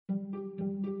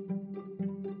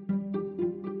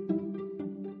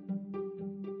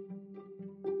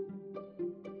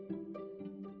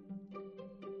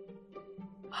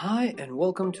Hi, and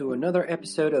welcome to another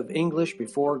episode of English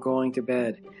Before Going to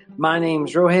Bed. My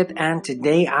name's Rohit, and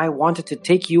today I wanted to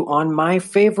take you on my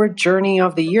favorite journey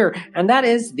of the year, and that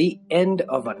is the end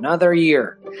of another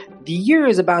year. The year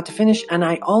is about to finish, and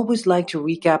I always like to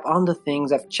recap on the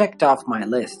things I've checked off my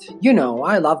list. You know,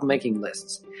 I love making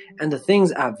lists, and the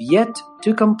things I've yet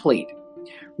to complete.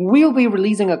 We'll be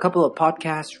releasing a couple of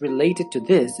podcasts related to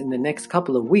this in the next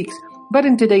couple of weeks, but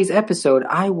in today's episode,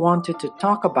 I wanted to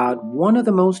talk about one of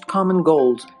the most common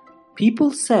goals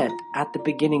people set at the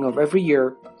beginning of every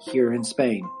year here in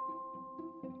Spain.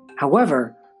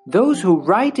 However, those who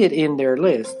write it in their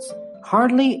lists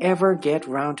hardly ever get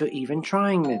round to even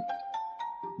trying it.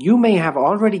 You may have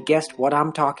already guessed what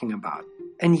I'm talking about,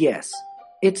 and yes,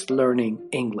 it's learning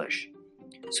English.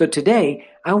 So today,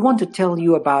 I want to tell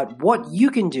you about what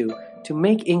you can do to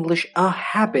make English a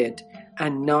habit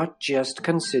and not just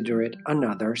consider it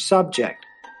another subject.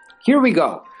 Here we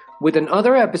go with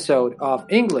another episode of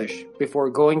English Before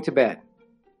Going to Bed.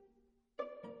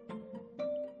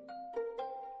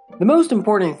 The most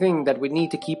important thing that we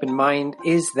need to keep in mind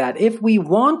is that if we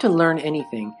want to learn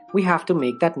anything, we have to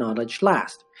make that knowledge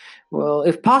last. Well,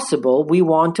 if possible, we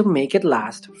want to make it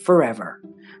last forever.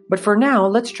 But for now,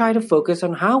 let's try to focus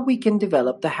on how we can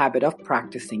develop the habit of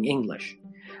practicing English.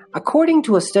 According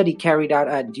to a study carried out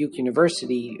at Duke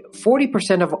University,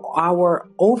 40% of our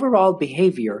overall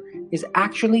behavior is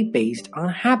actually based on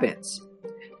habits.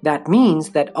 That means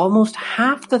that almost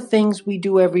half the things we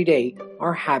do every day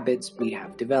are habits we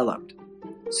have developed.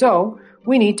 So,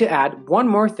 we need to add one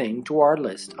more thing to our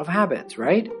list of habits,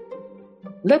 right?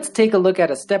 Let's take a look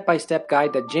at a step-by-step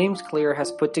guide that James Clear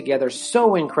has put together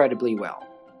so incredibly well.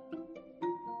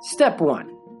 Step 1.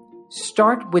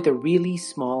 Start with a really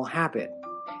small habit.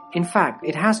 In fact,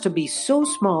 it has to be so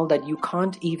small that you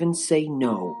can't even say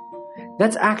no.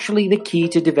 That's actually the key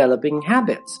to developing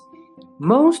habits.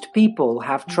 Most people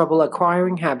have trouble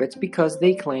acquiring habits because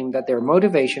they claim that their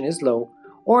motivation is low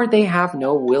or they have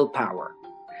no willpower.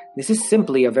 This is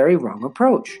simply a very wrong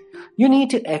approach. You need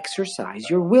to exercise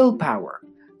your willpower.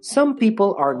 Some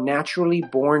people are naturally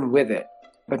born with it,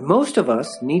 but most of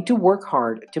us need to work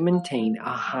hard to maintain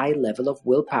a high level of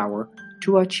willpower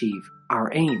to achieve our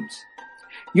aims.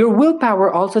 Your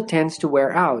willpower also tends to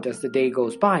wear out as the day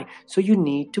goes by, so you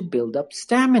need to build up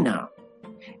stamina.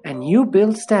 And you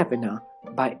build stamina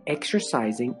by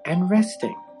exercising and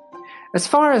resting. As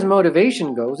far as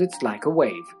motivation goes, it's like a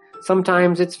wave.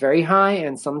 Sometimes it's very high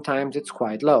and sometimes it's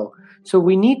quite low. So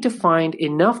we need to find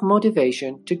enough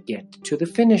motivation to get to the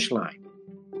finish line.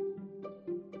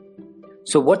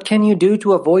 So what can you do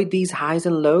to avoid these highs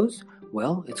and lows?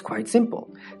 Well, it's quite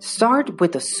simple. Start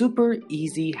with a super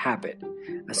easy habit.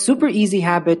 A super easy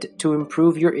habit to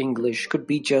improve your English could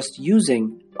be just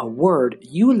using a word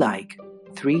you like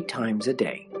 3 times a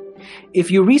day. If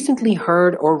you recently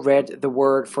heard or read the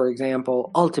word, for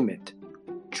example, ultimate,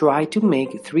 try to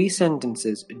make 3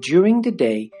 sentences during the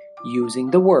day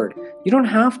using the word. You don't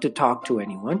have to talk to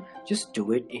anyone, just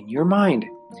do it in your mind.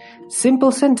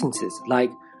 Simple sentences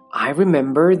like, I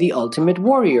remember the Ultimate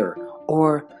Warrior,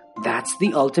 or that's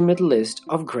the ultimate list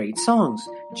of great songs.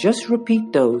 Just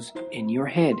repeat those in your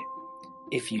head.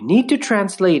 If you need to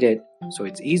translate it, so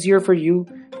it's easier for you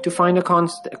to find a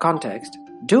context,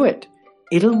 do it.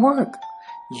 It'll work.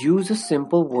 Use a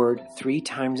simple word 3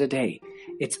 times a day.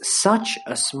 It's such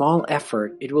a small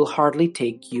effort, it will hardly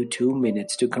take you 2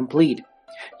 minutes to complete.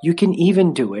 You can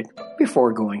even do it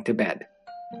before going to bed.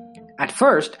 At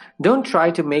first, don't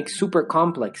try to make super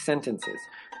complex sentences.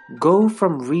 Go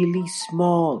from really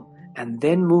small and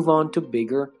then move on to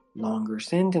bigger, longer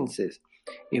sentences.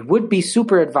 It would be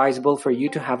super advisable for you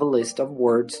to have a list of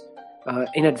words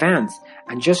in advance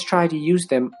and just try to use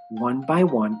them one by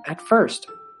one at first.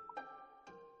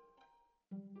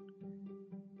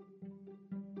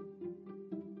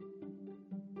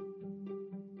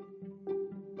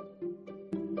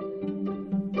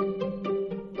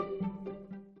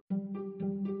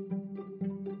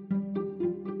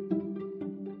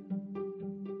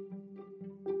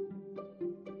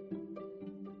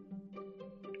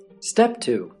 Step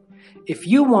 2. If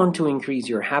you want to increase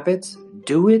your habits,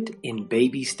 do it in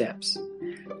baby steps.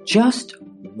 Just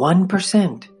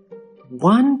 1%.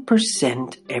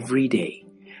 1% every day.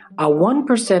 A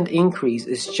 1% increase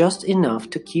is just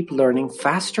enough to keep learning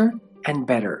faster and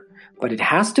better, but it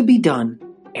has to be done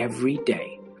every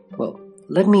day. Well,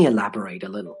 let me elaborate a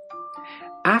little.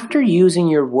 After using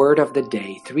your word of the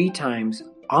day 3 times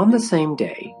on the same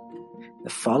day, the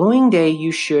following day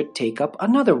you should take up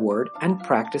another word and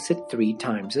practice it 3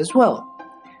 times as well.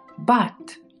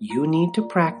 But you need to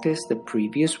practice the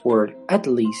previous word at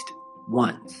least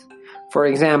once. For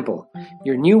example,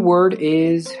 your new word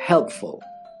is helpful.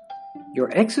 Your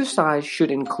exercise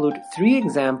should include 3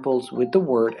 examples with the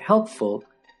word helpful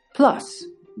plus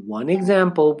 1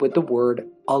 example with the word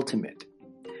ultimate.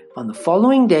 On the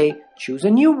following day, choose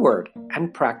a new word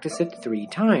and practice it 3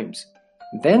 times.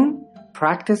 Then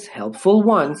practice helpful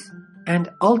once and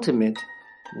ultimate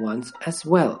once as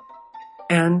well.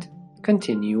 And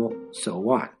continue so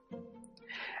on.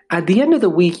 At the end of the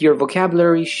week, your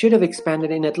vocabulary should have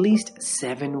expanded in at least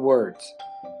 7 words.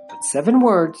 But 7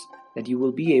 words that you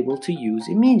will be able to use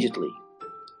immediately.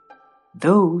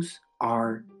 Those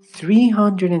are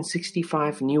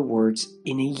 365 new words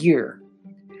in a year.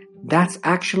 That's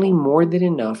actually more than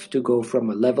enough to go from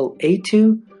a level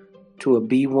A2 to a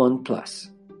B1+.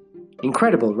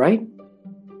 Incredible, right?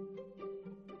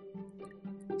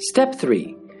 Step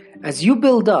 3. As you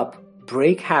build up,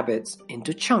 break habits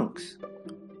into chunks.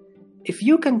 If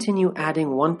you continue adding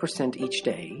 1% each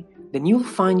day, then you'll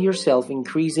find yourself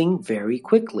increasing very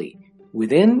quickly,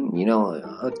 within,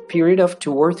 a period of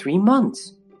 2 or 3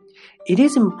 months. It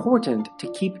is important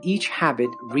to keep each habit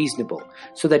reasonable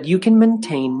so that you can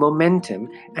maintain momentum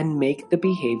and make the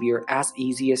behavior as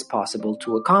easy as possible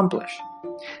to accomplish.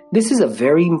 This is a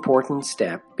very important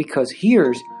step because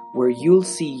here's where you'll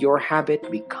see your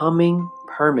habit becoming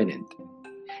permanent.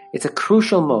 It's a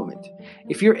crucial moment.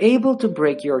 If you're able to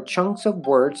break your chunks of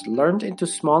words learned into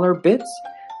smaller bits,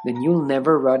 then you'll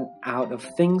never run out of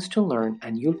things to learn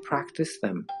and you'll practice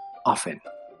them often.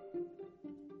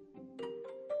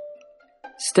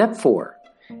 Step 4.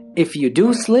 If you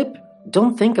do slip,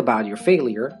 don't think about your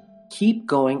failure. Keep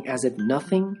going as if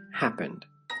nothing happened.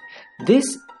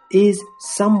 This is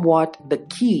somewhat the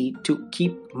key to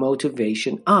keep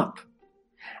motivation up.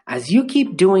 As you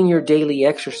keep doing your daily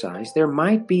exercise, there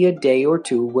might be a day or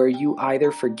two where you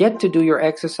either forget to do your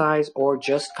exercise or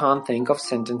just can't think of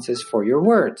sentences for your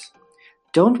words.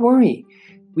 Don't worry.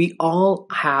 We all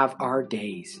have our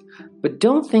days. But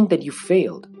don't think that you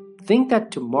failed. Think that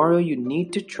tomorrow you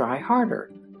need to try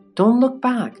harder. Don't look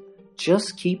back.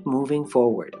 Just keep moving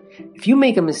forward. If you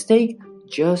make a mistake,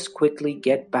 just quickly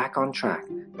get back on track.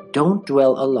 Don't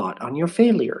dwell a lot on your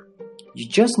failure. You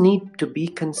just need to be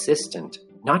consistent,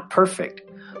 not perfect.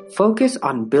 Focus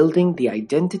on building the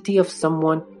identity of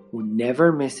someone who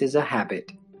never misses a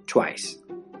habit twice.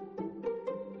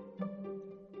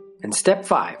 And step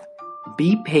 5,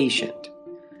 be patient.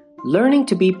 Learning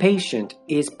to be patient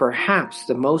is perhaps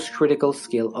the most critical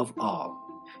skill of all.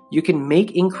 You can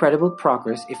make incredible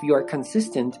progress if you are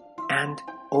consistent and,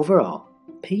 overall,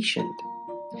 patient.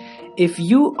 If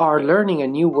you are learning a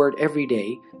new word every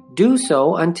day, do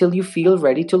so until you feel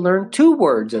ready to learn 2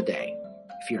 words a day.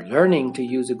 If you're learning to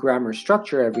use a grammar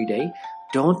structure every day,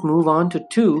 don't move on to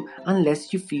 2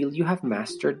 unless you feel you have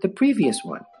mastered the previous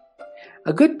one.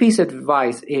 A good piece of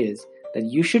advice is that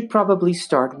you should probably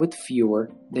start with fewer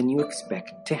than you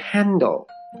expect to handle.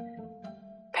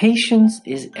 Patience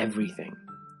is everything.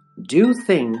 Do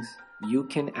things you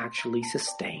can actually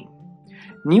sustain.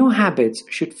 New habits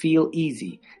should feel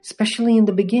easy, especially in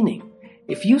the beginning.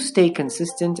 If you stay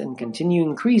consistent and continue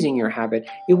increasing your habit,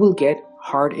 it will get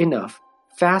hard enough,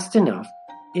 fast enough.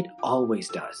 It always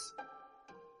does.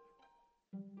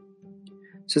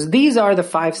 So these are the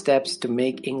 5 steps to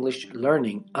make English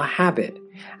learning a habit.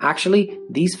 Actually,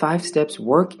 these 5 steps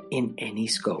work in any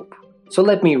scope. So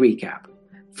let me recap.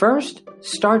 First,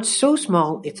 start so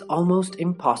small it's almost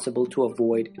impossible to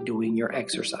avoid doing your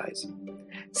exercise.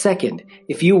 Second,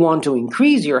 if you want to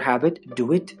increase your habit,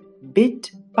 do it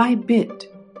bit by bit.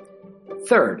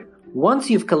 Third, once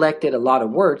you've collected a lot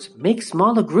of words, make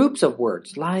smaller groups of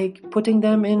words, like putting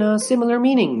them in a similar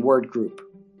meaning word group.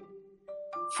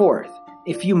 Fourth,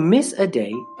 if you miss a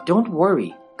day, don't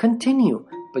worry. Continue,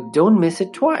 but don't miss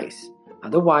it twice.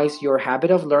 Otherwise, your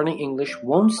habit of learning English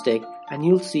won't stick and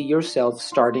you'll see yourself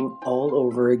starting all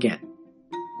over again.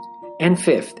 And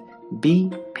fifth,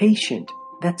 be patient.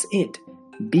 That's it.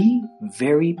 Be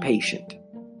very patient.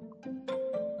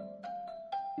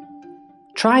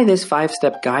 Try this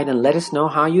 5-step guide and let us know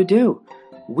how you do.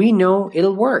 We know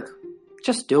it'll work.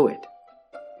 Just do it.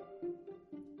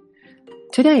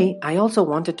 Today, I also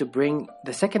wanted to bring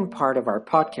the second part of our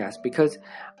podcast because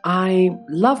I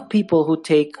love people who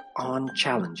take on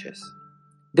challenges.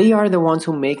 They are the ones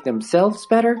who make themselves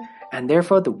better and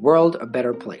therefore the world a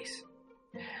better place.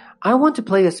 I want to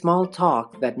play a small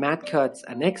talk that Matt Cutts,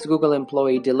 an ex-Google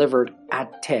employee, delivered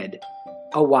at TED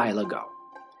a while ago.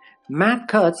 Matt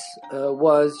Cutts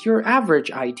was your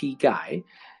average IT guy.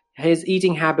 His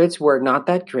eating habits were not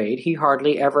that great. He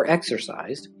hardly ever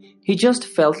exercised. He just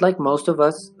felt like most of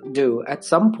us do at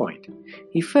some point.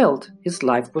 He felt his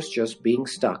life was just being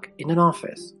stuck in an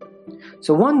office.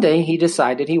 So one day he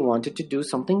decided he wanted to do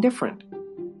something different.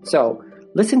 So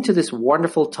listen to this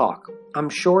wonderful talk. I'm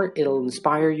sure it'll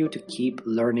inspire you to keep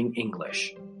learning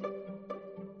English.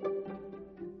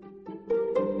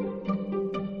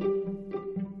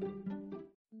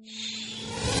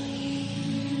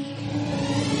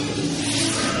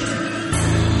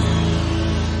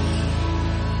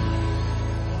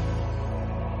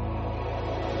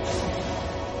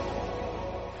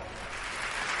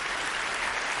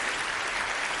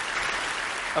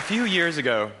 A few years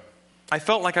ago, I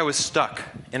felt like I was stuck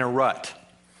in a rut.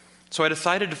 So I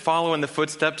decided to follow in the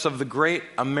footsteps of the great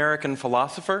American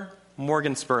philosopher,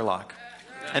 Morgan Spurlock,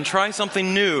 and try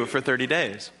something new for 30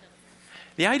 days.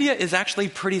 The idea is actually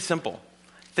pretty simple.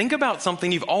 Think about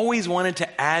something you've always wanted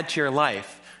to add to your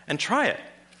life and try it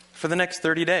for the next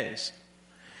 30 days.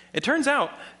 It turns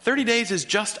out 30 days is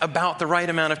just about the right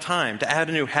amount of time to add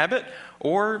a new habit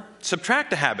or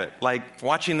subtract a habit, like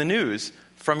watching the news,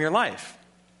 from your life.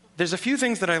 There's a few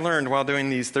things that I learned while doing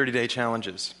these 30-day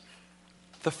challenges.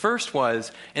 The first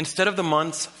was, instead of the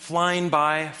months flying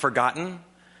by forgotten,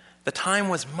 the time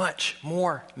was much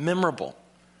more memorable.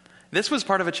 This was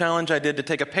part of a challenge I did to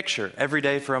take a picture every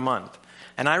day for a month.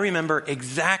 And I remember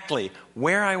exactly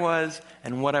where I was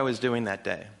and what I was doing that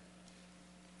day.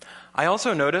 I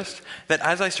also noticed that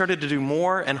as I started to do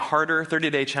more and harder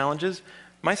 30-day challenges,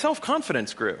 my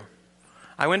self-confidence grew.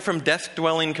 I went from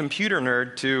desk-dwelling computer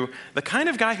nerd to the kind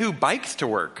of guy who bikes to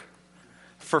work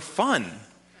for fun.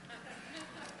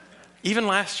 Even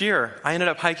last year, I ended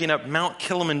up hiking up Mount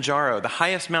Kilimanjaro, the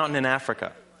highest mountain in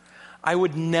Africa. I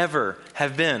would never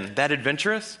have been that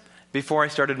adventurous before I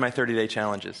started my 30-day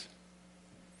challenges.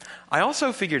 I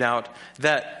also figured out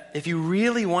that if you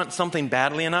really want something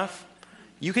badly enough,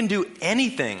 you can do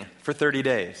anything for 30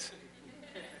 days.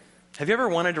 Have you ever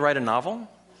wanted to write a novel?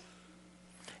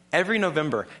 Every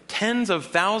November, tens of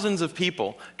thousands of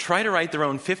people try to write their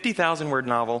own 50,000-word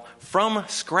novel from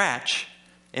scratch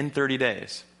in 30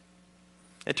 days.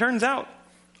 It turns out,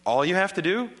 all you have to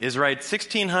do is write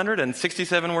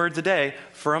 1,667 words a day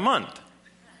for a month.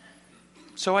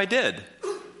 So I did.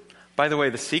 By the way,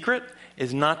 the secret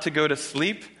is not to go to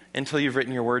sleep until you've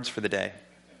written your words for the day.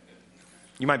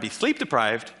 You might be sleep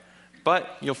deprived, but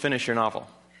you'll finish your novel.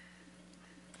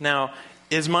 Now,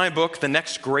 is my book the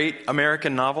next great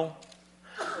American novel?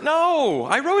 No,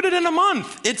 I wrote it in a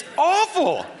month. It's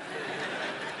awful.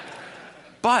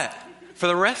 But for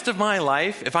the rest of my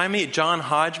life, if I meet John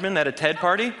Hodgman at a TED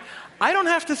party, I don't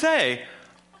have to say,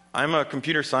 I'm a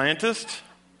computer scientist.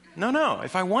 No.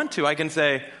 If I want to, I can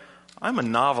say, I'm a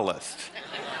novelist.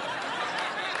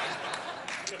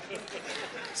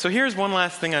 So here's one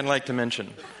last thing I'd like to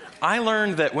mention. I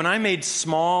learned that when I made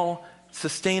small,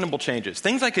 sustainable changes,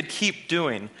 things I could keep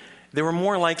doing, they were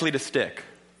more likely to stick.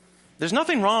 There's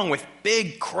nothing wrong with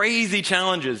big, crazy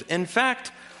challenges. In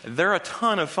fact, they're a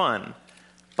ton of fun,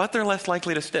 but they're less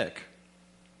likely to stick.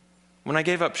 When I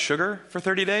gave up sugar for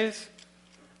 30 days,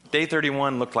 day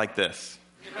 31 looked like this.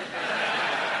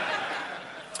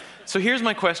 So here's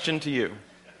my question to you.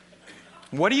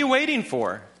 What are you waiting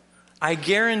for? I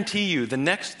guarantee you the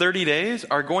next 30 days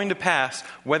are going to pass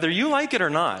whether you like it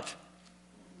or not.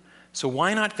 So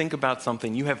why not think about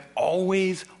something you have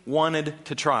always wanted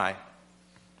to try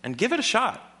and give it a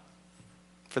shot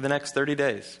for the next 30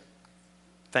 days?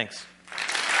 Thanks.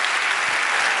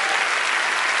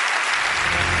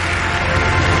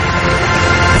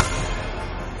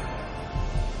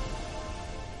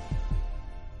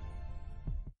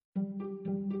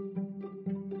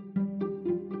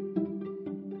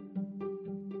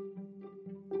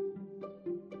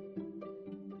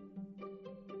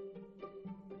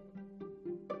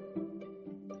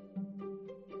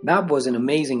 That was an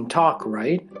amazing talk,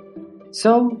 right?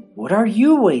 So, what are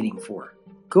you waiting for?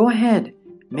 Go ahead,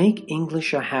 make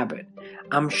English a habit.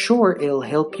 I'm sure it'll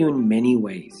help you in many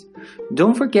ways.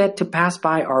 Don't forget to pass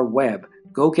by our web,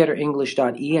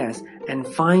 gogetterenglish.es, and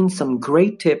find some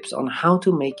great tips on how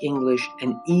to make English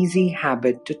an easy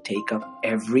habit to take up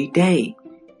every day.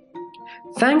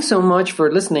 Thanks so much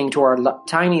for listening to our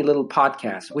tiny little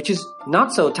podcast, which is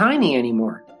not so tiny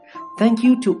anymore. Thank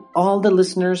you to all the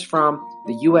listeners from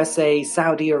the USA,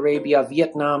 Saudi Arabia,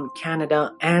 Vietnam,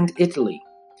 Canada, and Italy.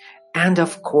 And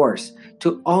of course,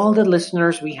 to all the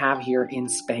listeners we have here in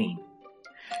Spain.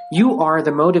 You are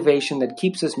the motivation that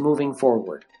keeps us moving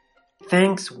forward.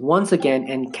 Thanks once again,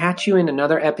 and catch you in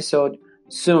another episode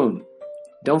soon.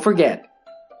 Don't forget,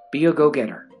 be a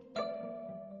go-getter.